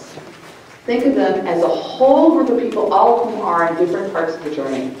Catholics. Think of them as a whole group of people, all of whom are in different parts of the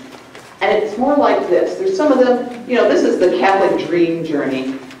journey. And it's more like this. There's some of them, this is the Catholic dream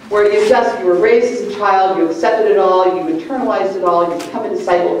journey, where you were raised as a child, you accepted it all, you internalized it all, you become a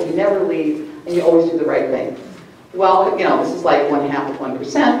disciple, you never leave, and you always do the right thing. Well, this is like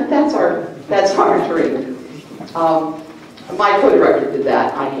 0.5%, but that's our dream. My co-director did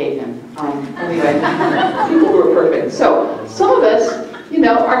that. I hate him. Anyway, people who are perfect. So some of us,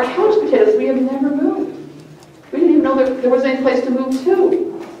 are couch potatoes. We have never moved. We didn't even know there was any place to move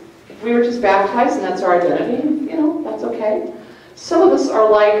to. We were just baptized, and that's our identity. That's okay. Some of us are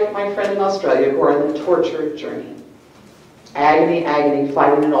like my friend in Australia, who are in the torture journey. Agony,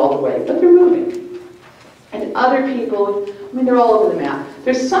 fighting it all the way, but they're moving. And other people, they're all over the map.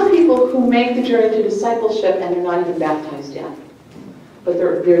 There's some people who make the journey to discipleship and they're not even baptized yet. But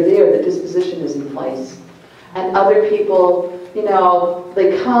they're there, the disposition is in place. And other people, they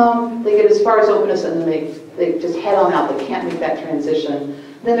come, they get as far as openness, and then they just head on out. They can't make that transition.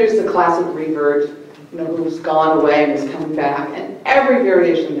 Then there's the classic revert, who's gone away and is coming back, and every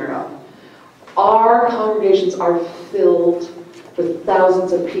variation thereof. Our congregations are filled with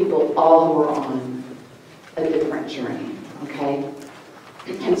thousands of people, all who are on a different journey, okay?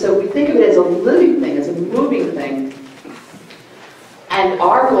 And so we think of it as a living thing, as a moving thing. And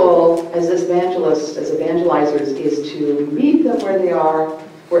our goal as evangelists, as evangelizers, is to meet them where they are,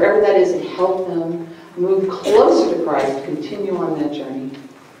 wherever that is, and help them move closer to Christ, continue on that journey.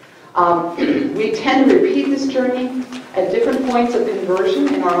 We tend to repeat this journey at different points of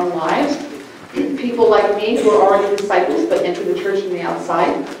conversion in our own lives. People like me who are already disciples but enter the church from the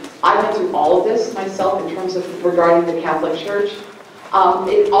outside. I went through all of this myself in terms of regarding the Catholic Church.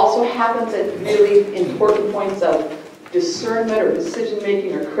 It also happens at really important points of discernment or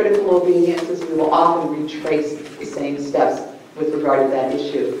decision-making or critical obedience, as we will often retrace the same steps with regard to that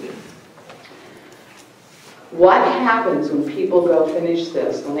issue. What happens when people go finish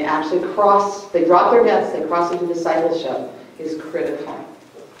this, when they actually they drop their nets, they cross into discipleship, is critical.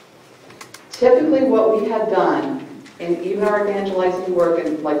 Typically what we had done, in even our evangelizing work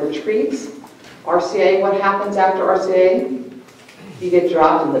and like retreats, RCA, what happens after RCA? You get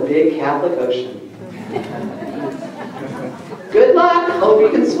dropped in the big Catholic Ocean. Good luck, hope you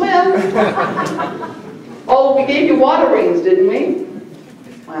can swim. Oh, we gave you water wings, didn't we?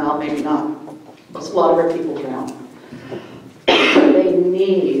 Well, maybe not. Because a lot of our people drown. They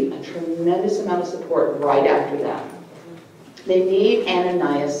need a tremendous amount of support right after that. They need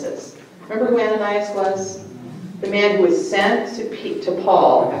Ananias. Remember who Ananias was? The man who was sent to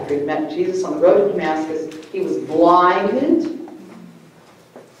Paul after he met Jesus on the road to Damascus. He was blinded.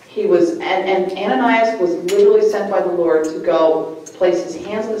 And Ananias was literally sent by the Lord to go place his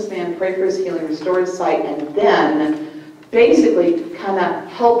hands on this man, pray for his healing, restore his sight, and then basically kind of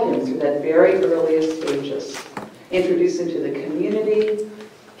help him through that very earliest stages. Introduce him to the community.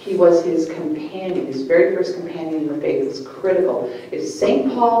 He was his companion, his very first companion in the faith. It was critical. If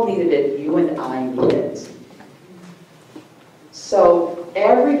St. Paul needed it, you and I need it. So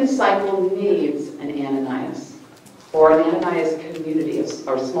every disciple needs an Ananias, or an Ananias community,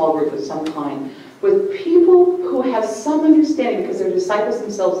 or a small group of some kind, with people who have some understanding, because they're disciples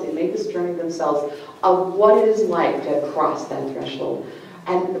themselves, they make this journey themselves, of what it is like to cross that threshold,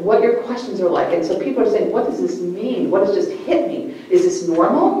 and what your questions are like. And so people are saying, what does this mean? What has just hit me? Is this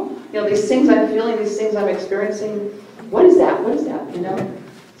normal? You know, these things I'm feeling, these things I'm experiencing, what is that? What is that? You know?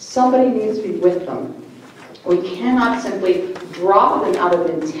 Somebody needs to be with them. We cannot simply drop them out of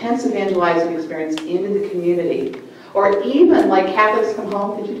intense evangelizing experience into the community. Or even like Catholics Come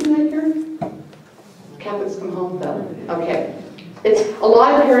Home. Did you do that here? Catholics Come Home, though? Okay. It's a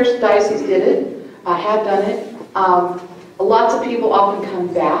lot of parish dioceses did it, have done it. Lots of people often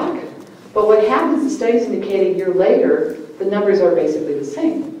come back. But what happens, the studies indicate a year later, the numbers are basically the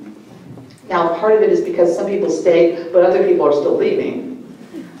same. Now, part of it is because some people stay, but other people are still leaving.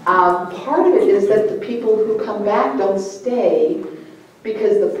 Part of it is that the people who come back don't stay,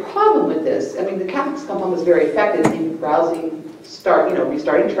 because the problem with this, I mean, the Catholics Come Home is very effective in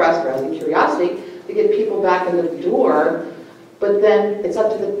restarting trust, rousing curiosity, to get people back in the door, but then it's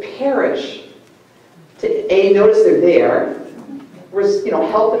up to the parish to notice they're there,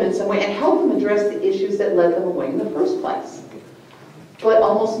 help them in some way, and help them address the issues that led them away in the first place. But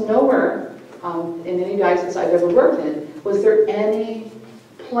almost nowhere in any diocese I've ever worked in was there any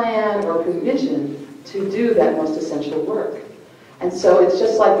plan or provision to do that most essential work. And so it's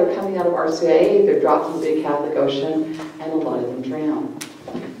just like they're coming out of RCIA, they're dropped in the big Catholic Ocean, and a lot of them drown.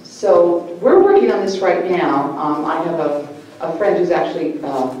 So we're working on this right now. I have a friend who's actually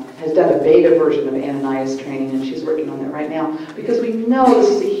has done a beta version of Ananias training, and she's working on it right now, because we know this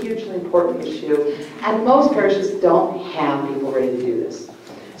is a hugely important issue, and most parishes don't have people ready to do this.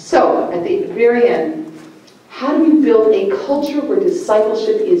 So at the very end, how do we build a culture where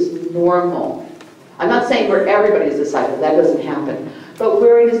discipleship is normal? I'm not saying where everybody's a disciple, that doesn't happen, but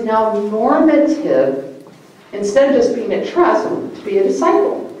where it is now normative, instead of just being a trust, to be a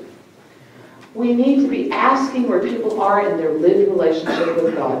disciple. We need to be asking where people are in their lived relationship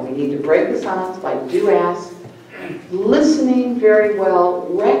with God. We need to break the silence by do ask, listening very well,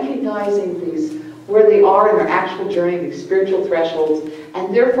 recognizing where they are in their actual journey, these spiritual thresholds,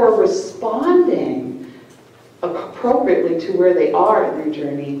 and therefore responding appropriately to where they are in their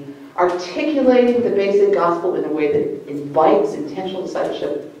journey, articulating the basic gospel in a way that invites intentional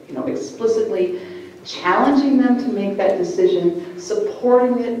discipleship, explicitly, challenging them to make that decision,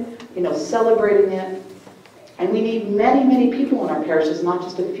 supporting it, celebrating it. And we need many, many people in our parishes, not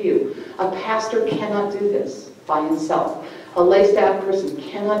just a few. A pastor cannot do this by himself. A lay staff person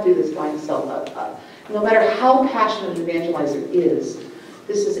cannot do this by himself. No matter how passionate an evangelizer is,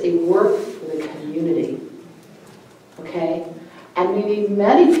 this is a work for the community. Okay? And we need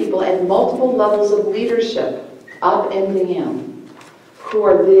many people at multiple levels of leadership, up and down, who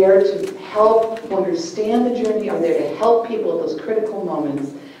are there to help, who understand the journey, are there to help people at those critical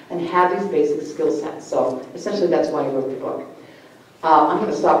moments, and have these basic skill sets. So essentially that's why I wrote the book. I'm going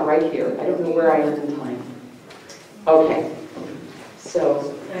to stop right here. I don't know where I am in time. Okay. So.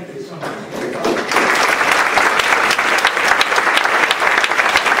 Thank you so much.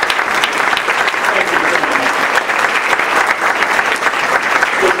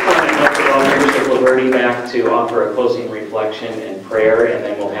 Loverde back to offer a closing reflection and prayer, and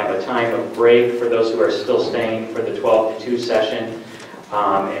then we'll have a time of break for those who are still staying for the 12 to 2 session,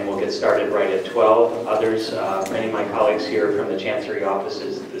 and we'll get started right at 12. Others, many of my colleagues here from the Chancery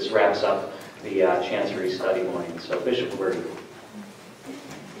offices, this wraps up the Chancery study morning. So Bishop Loverde.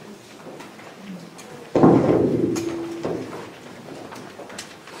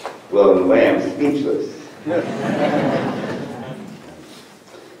 Well, in a way, I'm speechless.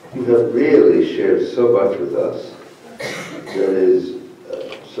 You have really shared so much with us that is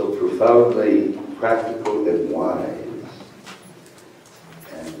so profoundly practical and wise.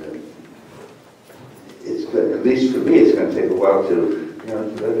 And it's good, at least for me, it's going to take a while to,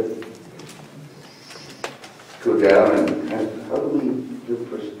 let it go down and how do we do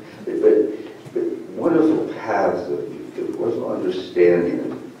but wonderful paths of wonderful understanding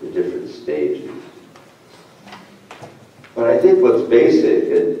of the different stages. But I think what's basic,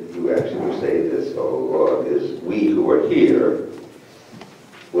 and you actually were saying this all along, is we who are here,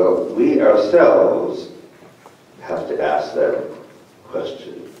 well, we ourselves have to ask that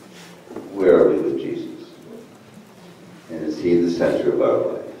question. Where are we with Jesus? And is he the center of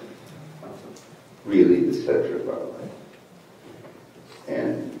our life? Really the center of our life?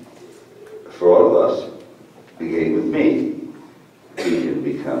 And for all of us, beginning with me, we can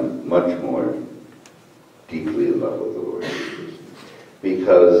become much more deeply in love with the Lord Jesus.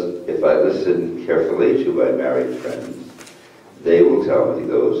 Because if I listen carefully to my married friends, they will tell me,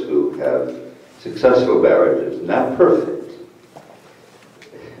 those who have successful marriages, not perfect,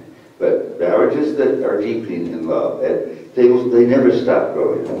 but marriages that are deepening in love, and they never stop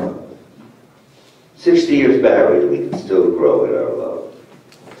growing in love. 60 years married, we can still grow in our love.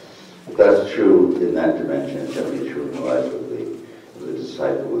 If that's true in that dimension, it's going to be true in the life of the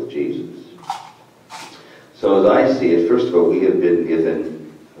disciple with Jesus. So as I see it, first of all, we have been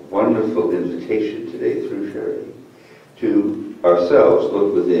given a wonderful invitation today through Sherry to ourselves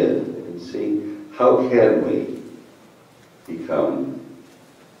look within and see how can we become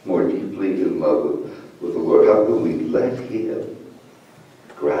more deeply in love with the Lord. How can we let Him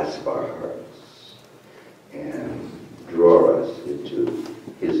grasp our hearts and draw us into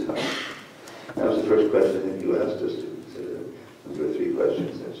His heart? That was the first question I think you asked us to consider. There were 3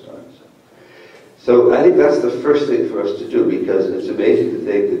 questions this time. So I think that's the first thing for us to do, because it's amazing to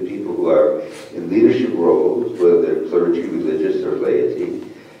think that people who are in leadership roles, whether they're clergy, religious, or laity,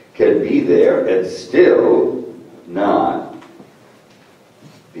 can be there and still not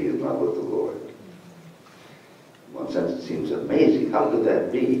be in love with the Lord. In one sense, it seems amazing. How could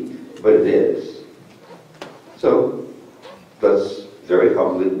that be? But it is. So let's very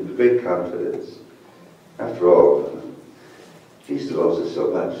humbly, with great confidence, after all, Jesus loves us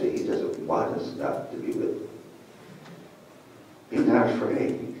so much that He doesn't want us not to be with Him. Be not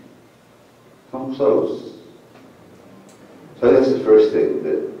afraid. Come close. So that's the first thing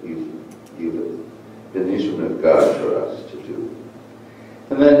that you've been the instrument of God for us to do.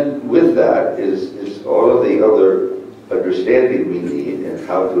 And then with that is all of the other understanding we need and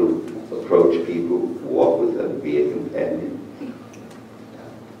how to approach people, walk with them, be a companion.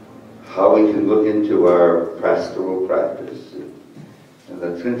 How we can look into our pastoral practice. And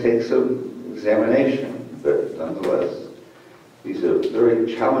that's going to take some examination, but nonetheless, these are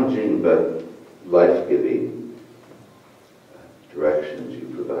very challenging but life-giving directions you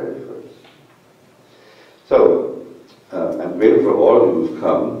provided for us. So, I'm grateful for all of you who've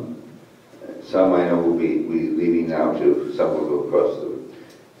come. Some I know will be leaving now too. Some will go across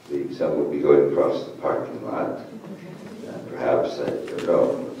some will be going across the parking lot. Perhaps, I don't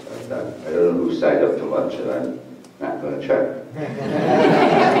know. I don't know who signed up to lunch, and I'm not going to check.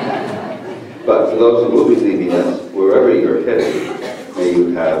 But for those who will be leaving us, wherever you're headed, may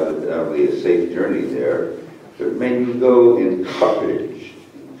you have not only a safe journey there, but may you go encouraged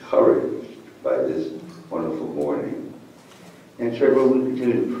by this wonderful morning. And Sherry, we'll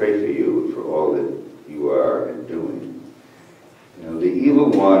continue to pray for you for all that you are and doing. You know, the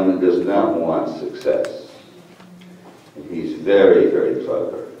evil one does not want success. And he's very, very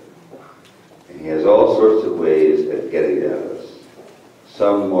clever. And he has all sorts of ways of getting at us.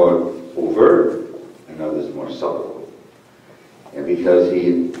 Some more overt, and others more subtle. And because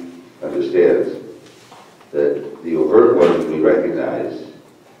he understands that the overt ones we recognize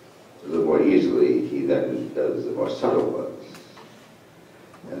a little more easily, he then does the more subtle ones.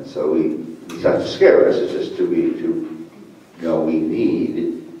 And so he's not to scare us, it's just to know we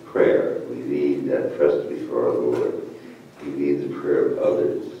need prayer. We need that trust before our Lord. We need the prayer of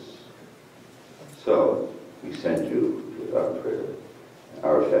others. So, we send you with our prayer,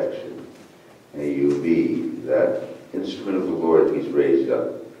 our affection. May you be that instrument of the Lord He's raised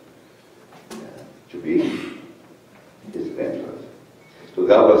up to be His evangelist. So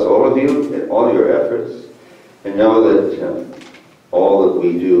God bless all of you and all your efforts, and know that all that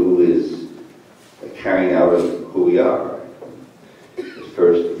we do is a carrying out of who we are.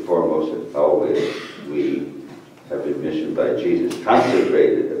 First and foremost and always, we have been missioned by Jesus,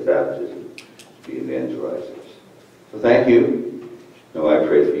 consecrated at baptism, to be evangelizers. So thank you. No, I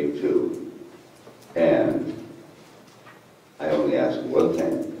pray for you too. And I only ask one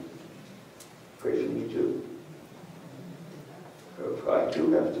thing. Pray for me too. If I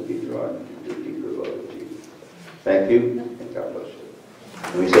too have to be drawn into deeper love of Jesus. Thank you, and God bless you.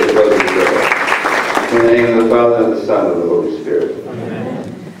 And we say the closing prayer. In the name of the Father, and the Son, and the Holy Spirit.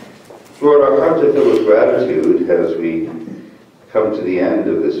 Amen. Lord, our hearts are filled with gratitude as we come to the end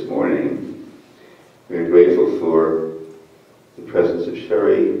of this morning. We are grateful for the presence of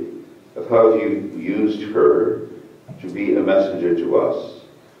Sherry, of how you used her to be a messenger to us,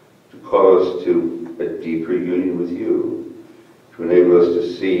 to call us to a deeper union with you, to enable us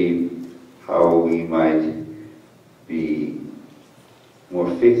to see how we might be more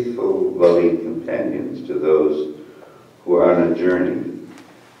faithful, loving companions to those who are on a journey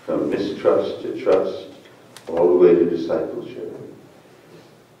from mistrust to trust, all the way to discipleship.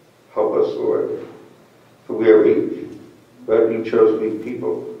 Help us, Lord, for we are weak, but you chose weak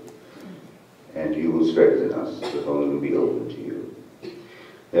people, and you will strengthen us if only we be open to you.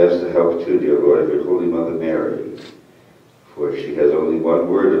 We ask the help too, dear Lord, of your Holy Mother Mary, For she has only one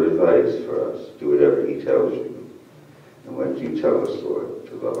word of advice for us: do whatever he tells you. And what do you tell us, Lord?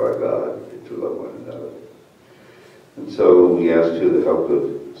 To love our God and to love one another. And so we ask too the help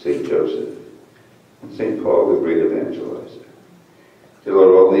of St. Joseph and St. Paul, the great evangelizer. Dear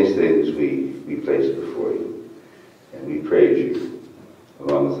Lord, all these things we place before you, and we praise you,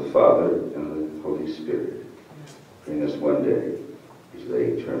 along with the Father and the Holy Spirit. Bring us one day into the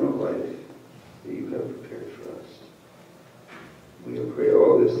eternal life that you have prepared for us. We will pray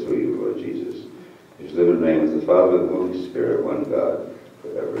all this through you, Lord Jesus, who live and reign with the Father and the Holy Spirit, one God,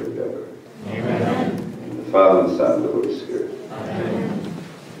 forever and ever. Amen. And the Father and the Son and the Holy Spirit. Amen.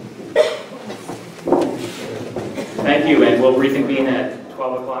 Thank you, and we'll reconvene at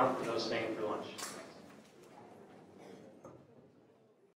 12 o'clock for those things.